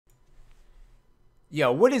Yo,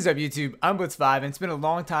 what is up, YouTube? I'm Blitz5, and it's been a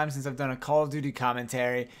long time since I've done a Call of Duty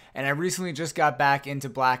commentary, and I recently just got back into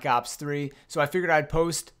Black Ops 3, so I figured I'd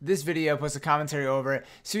post this video, post a commentary over it,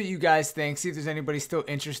 see what you guys think, see if there's anybody still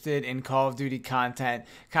interested in Call of Duty content,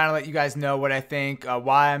 kind of let you guys know what I think,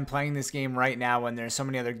 why I'm playing this game right now when there's so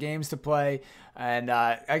many other games to play, and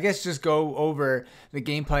I guess just go over the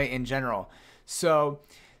gameplay in general. So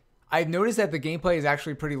I've noticed that the gameplay is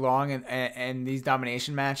actually pretty long, and these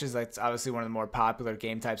domination matches, that's obviously one of the more popular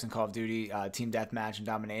game types in Call of Duty, team deathmatch and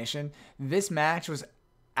domination. This match was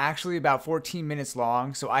actually about 14 minutes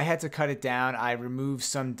long, so I had to cut it down. I removed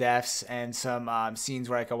some deaths and some scenes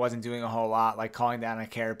where I wasn't doing a whole lot, like calling down a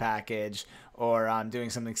care package or doing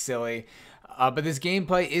something silly. But this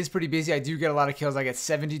gameplay is pretty busy. I do get a lot of kills. I get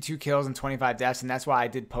 72 kills and 25 deaths, and that's why I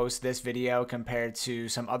did post this video compared to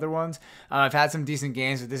some other ones. I've had some decent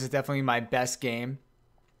games, but this is definitely my best game.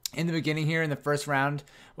 In the beginning here, in the first round,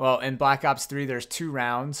 well, in Black Ops 3, there's 2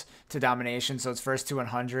 rounds to domination, so it's first to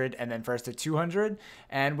 100 and then first to 200.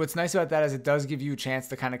 And what's nice about that is it does give you a chance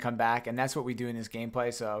to kind of come back, and that's what we do in this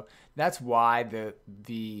gameplay. So that's why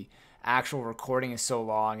the actual recording is so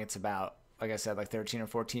long. It's about, like I said, like 13 or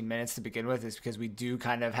 14 minutes to begin with, is because we do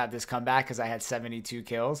kind of have this comeback because I had 72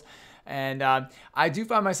 kills. And I do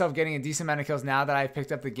find myself getting a decent amount of kills now that I've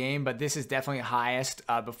picked up the game, but this is definitely highest.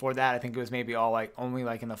 Before that, I think it was maybe only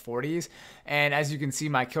in the 40s. And as you can see,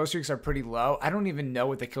 my kill streaks are pretty low. I don't even know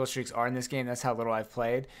what the kill streaks are in this game. That's how little I've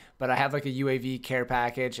played. But I have like a UAV care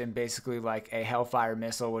package and basically like a Hellfire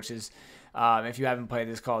missile, which is, if you haven't played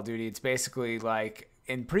this Call of Duty, it's basically like,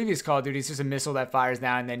 in previous Call of Duty, it's just a missile that fires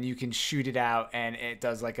down and then you can shoot it out and it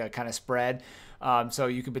does like a kind of spread. So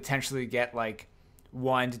you could potentially get like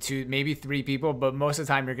 1 to 2, maybe 3 people, but most of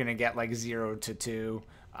the time you're going to get like 0 to 2,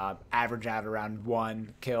 average out around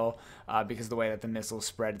 1 kill because the way that the missiles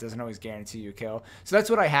spread, it doesn't always guarantee you a kill. So that's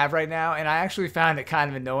what I have right now, and I actually found it kind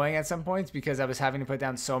of annoying at some points because I was having to put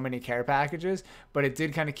down so many care packages, but it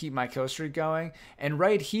did kind of keep my kill streak going. And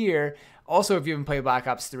right here, also, if you haven't played Black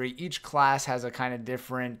Ops 3, each class has a kind of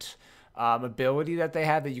different ability that they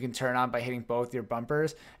have that you can turn on by hitting both your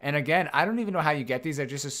bumpers. And again, I don't even know how you get these. I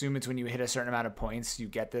just assume it's when you hit a certain amount of points, you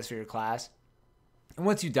get this for your class. And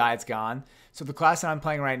once you die, it's gone. So the class that I'm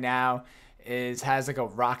playing right now has like a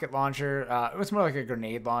rocket launcher. It's more like a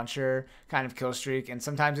grenade launcher kind of kill streak, and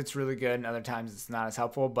sometimes it's really good and other times it's not as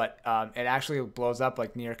helpful, but it actually blows up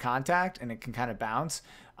like near contact and it can kind of bounce.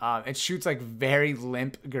 It shoots like very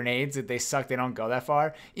limp grenades that they suck. They don't go that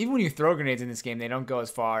far. Even when you throw grenades in this game, they don't go as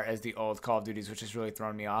far as the old Call of Duties, which has really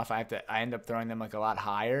thrown me off. I end up throwing them like a lot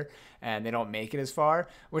higher, and they don't make it as far,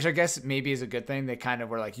 which I guess maybe is a good thing. They kind of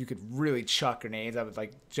were like, you could really chuck grenades. I would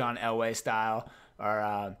like John Elway style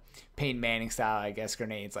or Peyton Manning style, I guess,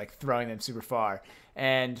 grenades, like throwing them super far.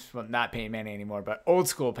 And, well, not Peyton Manning anymore, but old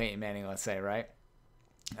school Peyton Manning, let's say, right?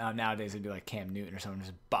 Nowadays it'd be like Cam Newton or someone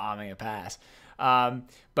just bombing a pass.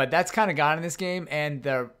 But that's kind of gone in this game, and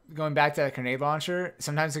going back to that grenade launcher,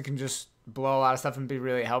 sometimes it can just blow a lot of stuff and be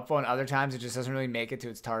really helpful, and other times it just doesn't really make it to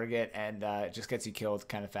its target, and it just gets you killed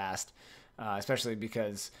kind of fast, especially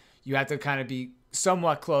because you have to kind of be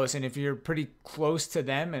somewhat close, and if you're pretty close to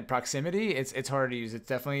them in proximity, it's harder to use. It's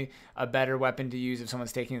definitely a better weapon to use if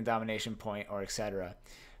someone's taking the domination point or etc.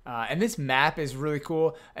 And this map is really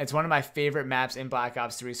cool. It's one of my favorite maps in Black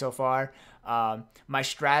Ops 3 so far. My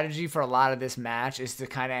strategy for a lot of this match is to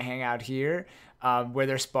kind of hang out here where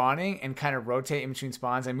they're spawning and kind of rotate in between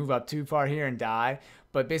spawns. I move up too far here and die.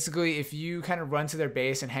 But basically, if you kind of run to their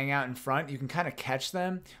base and hang out in front, you can kind of catch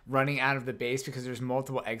them running out of the base because there's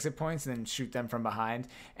multiple exit points, and then shoot them from behind.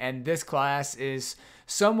 And this class is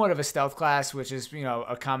somewhat of a stealth class, which is, you know,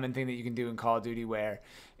 a common thing that you can do in Call of Duty where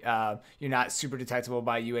you're not super detectable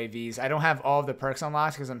by UAVs. I don't have all of the perks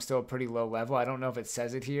unlocked because I'm still pretty low level. I don't know if it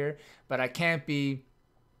says it here, but I can't be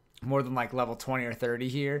more than like level 20 or 30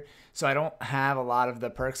 here. So I don't have a lot of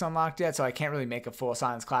the perks unlocked yet, so I can't really make a full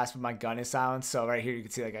silence class, but my gun is silenced. So right here you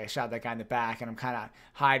can see like I shot that guy in the back, and I'm kind of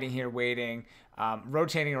hiding here waiting,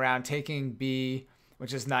 rotating around, taking B,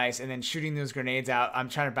 which is nice, and then shooting those grenades out. I'm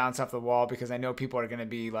trying to bounce off the wall because I know people are going to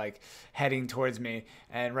be like heading towards me,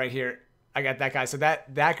 and right here I got that guy. So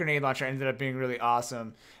that grenade launcher ended up being really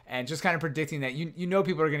awesome, and just kind of predicting that you know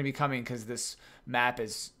people are going to be coming because this map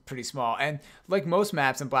is pretty small. And like most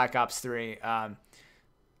maps in Black Ops 3, a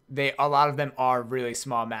lot of them are really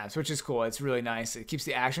small maps, which is cool. It's really nice. It keeps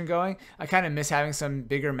the action going. I kind of miss having some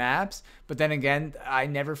bigger maps, but then again, I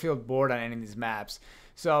never feel bored on any of these maps.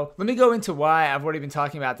 So let me go into why. I've already been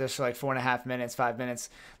talking about this for like 4.5 minutes, 5 minutes.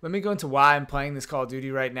 Let me go into why I'm playing this Call of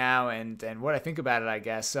Duty right now and what I think about it, I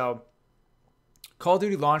guess. So Call of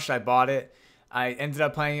Duty launched, I bought it. I ended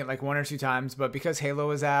up playing it like 1 or 2 times, but because Halo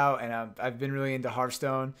was out and I've been really into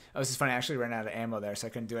Hearthstone, oh, this is funny, I actually ran out of ammo there, so I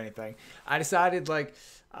couldn't do anything. I decided, like,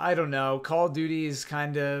 I don't know, Call of Duty is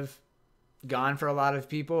kind of gone for a lot of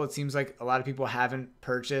people. It seems like a lot of people haven't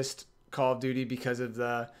purchased Call of Duty because of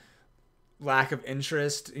the lack of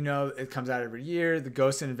interest. You know, it comes out every year. The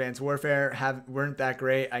Ghost and Advanced Warfare weren't that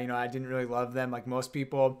great. I didn't really love them like most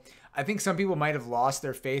people. I think some people might have lost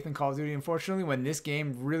their faith in Call of Duty, unfortunately, when this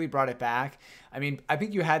game really brought it back. I mean, I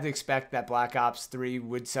think you had to expect that Black Ops 3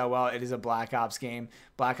 would sell well. It is a Black Ops game.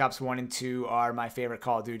 Black Ops 1 and 2 are my favorite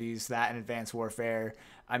Call of Duties. That and Advanced Warfare.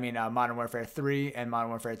 Modern Warfare 3 and Modern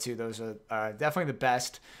Warfare 2, those are definitely the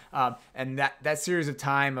best. And that series of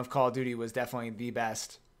time of Call of Duty was definitely the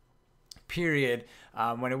best, period.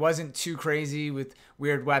 When it wasn't too crazy with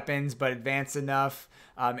weird weapons, but advanced enough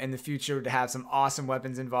in the future to have some awesome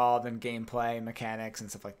weapons involved and gameplay, mechanics, and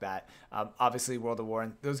stuff like that. Obviously, World of War,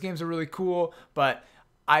 and those games are really cool, but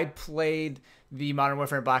I played the Modern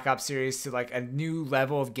Warfare and Black Ops series to like a new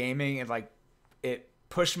level of gaming, and like it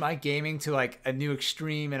pushed my gaming to like a new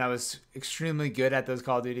extreme, and I was extremely good at those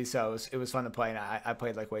Call of Duty, so it was fun to play, and I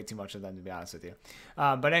played like way too much of them, to be honest with you.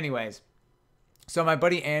 But anyways, so my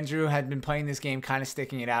buddy Andrew had been playing this game, kind of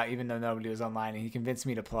sticking it out, even though nobody was online, and he convinced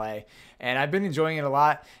me to play, and I've been enjoying it a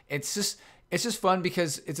lot. It's just fun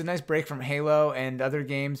because it's a nice break from Halo and other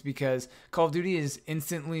games, because Call of Duty is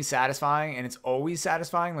instantly satisfying, and it's always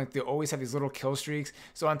satisfying. Like, they always have these little kill streaks.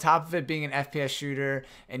 So on top of it being an FPS shooter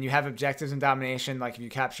and you have objectives and domination, like if you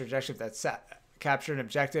capture an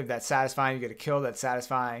objective, that's satisfying. You get a kill, that's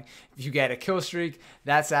satisfying. If you get a kill streak,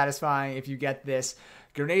 that's satisfying. If you get this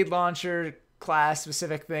grenade launcher class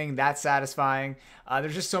specific thing, that's satisfying.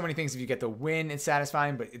 There's just so many things. If you get the win, it's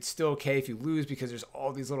satisfying, but it's still okay if you lose, because there's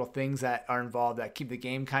all these little things that are involved that keep the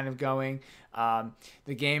game kind of going.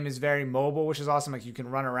 The game is very mobile, which is awesome. Like, you can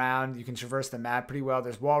run around, you can traverse the map pretty well.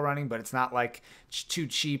 There's wall running, but it's not like too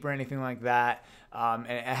cheap or anything like that. And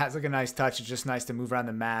it has like a nice touch. It's just nice to move around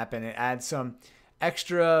the map, and it adds some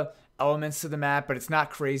extra elements to the map, but it's not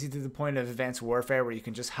crazy to the point of Advanced Warfare where you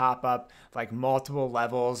can just hop up like multiple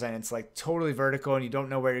levels and it's like totally vertical and you don't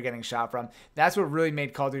know where you're getting shot from. That's what really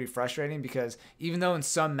made Call of Duty frustrating, because even though in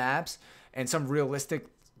some maps and some realistic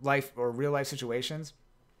life or real life situations,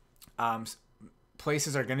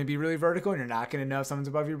 places are going to be really vertical and you're not going to know if someone's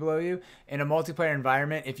above you or below you. In a multiplayer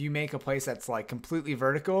environment, if you make a place that's like completely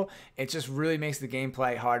vertical, it just really makes the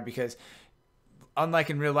gameplay hard, because unlike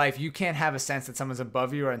in real life, you can't have a sense that someone's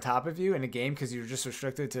above you or on top of you in a game, because you're just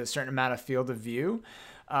restricted to a certain amount of field of view.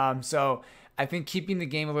 So I think keeping the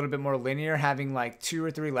game a little bit more linear, having like 2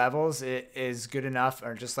 or 3 levels, it is good enough,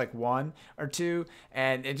 or just like 1 or 2,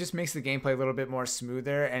 and it just makes the gameplay a little bit more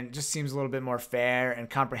smoother, and it just seems a little bit more fair and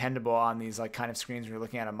comprehensible on these like kind of screens when you're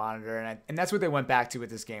looking at a monitor, and that's what they went back to with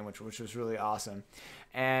this game, which was really awesome.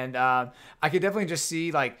 And I could definitely just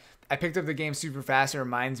see, like, I picked up the game super fast. It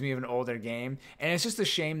reminds me of an older game. And it's just a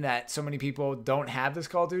shame that so many people don't have this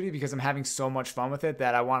Call of Duty, because I'm having so much fun with it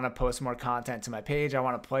that I want to post more content to my page. I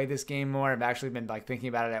want to play this game more. I've actually been like thinking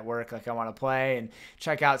about it at work. Like, I want to play and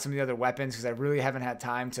check out some of the other weapons, because I really haven't had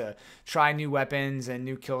time to try new weapons and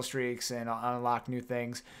new kill streaks and unlock new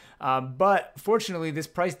things. But fortunately, this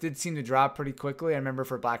price did seem to drop pretty quickly. I remember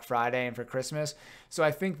for Black Friday and for Christmas. So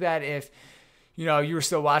I think that if you were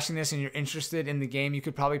still watching this and you're interested in the game, you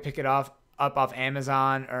could probably pick it up off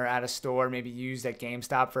Amazon or at a store, maybe used at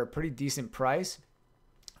GameStop for a pretty decent price.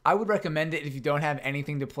 I would recommend it if you don't have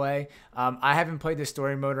anything to play. I haven't played the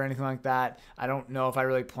story mode or anything like that. I don't know if I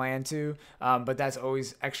really plan to, but that's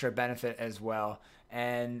always extra benefit as well.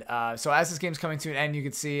 And so as this game's coming to an end, you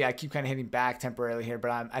can see I keep kind of hitting back temporarily here, but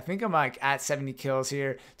I think I'm like at 70 kills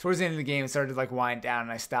here. Towards the end of the game, it started to like wind down,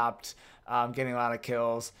 and I stopped getting a lot of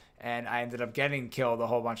kills, and I ended up getting killed a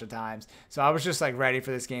whole bunch of times. So I was just like ready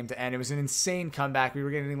for this game to end. It was an insane comeback. We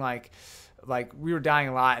were getting like we were dying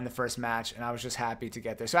a lot in the first match, and I was just happy to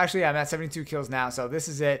get there. So actually, I'm at 72 kills now, so this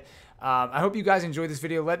is it. I hope you guys enjoyed this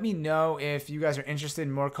video. Let me know if you guys are interested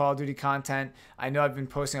in more Call of Duty content. I know I've been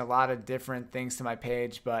posting a lot of different things to my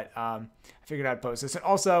page, but I figured I'd post this. And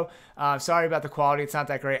also, sorry about the quality. It's not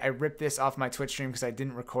that great. I ripped this off my Twitch stream because I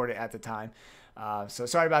didn't record it at the time. So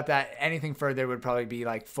sorry about that. Anything further would probably be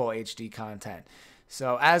like full HD content.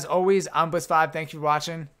 So as always, I'm Blitz5. Thank you for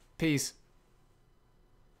watching. Peace.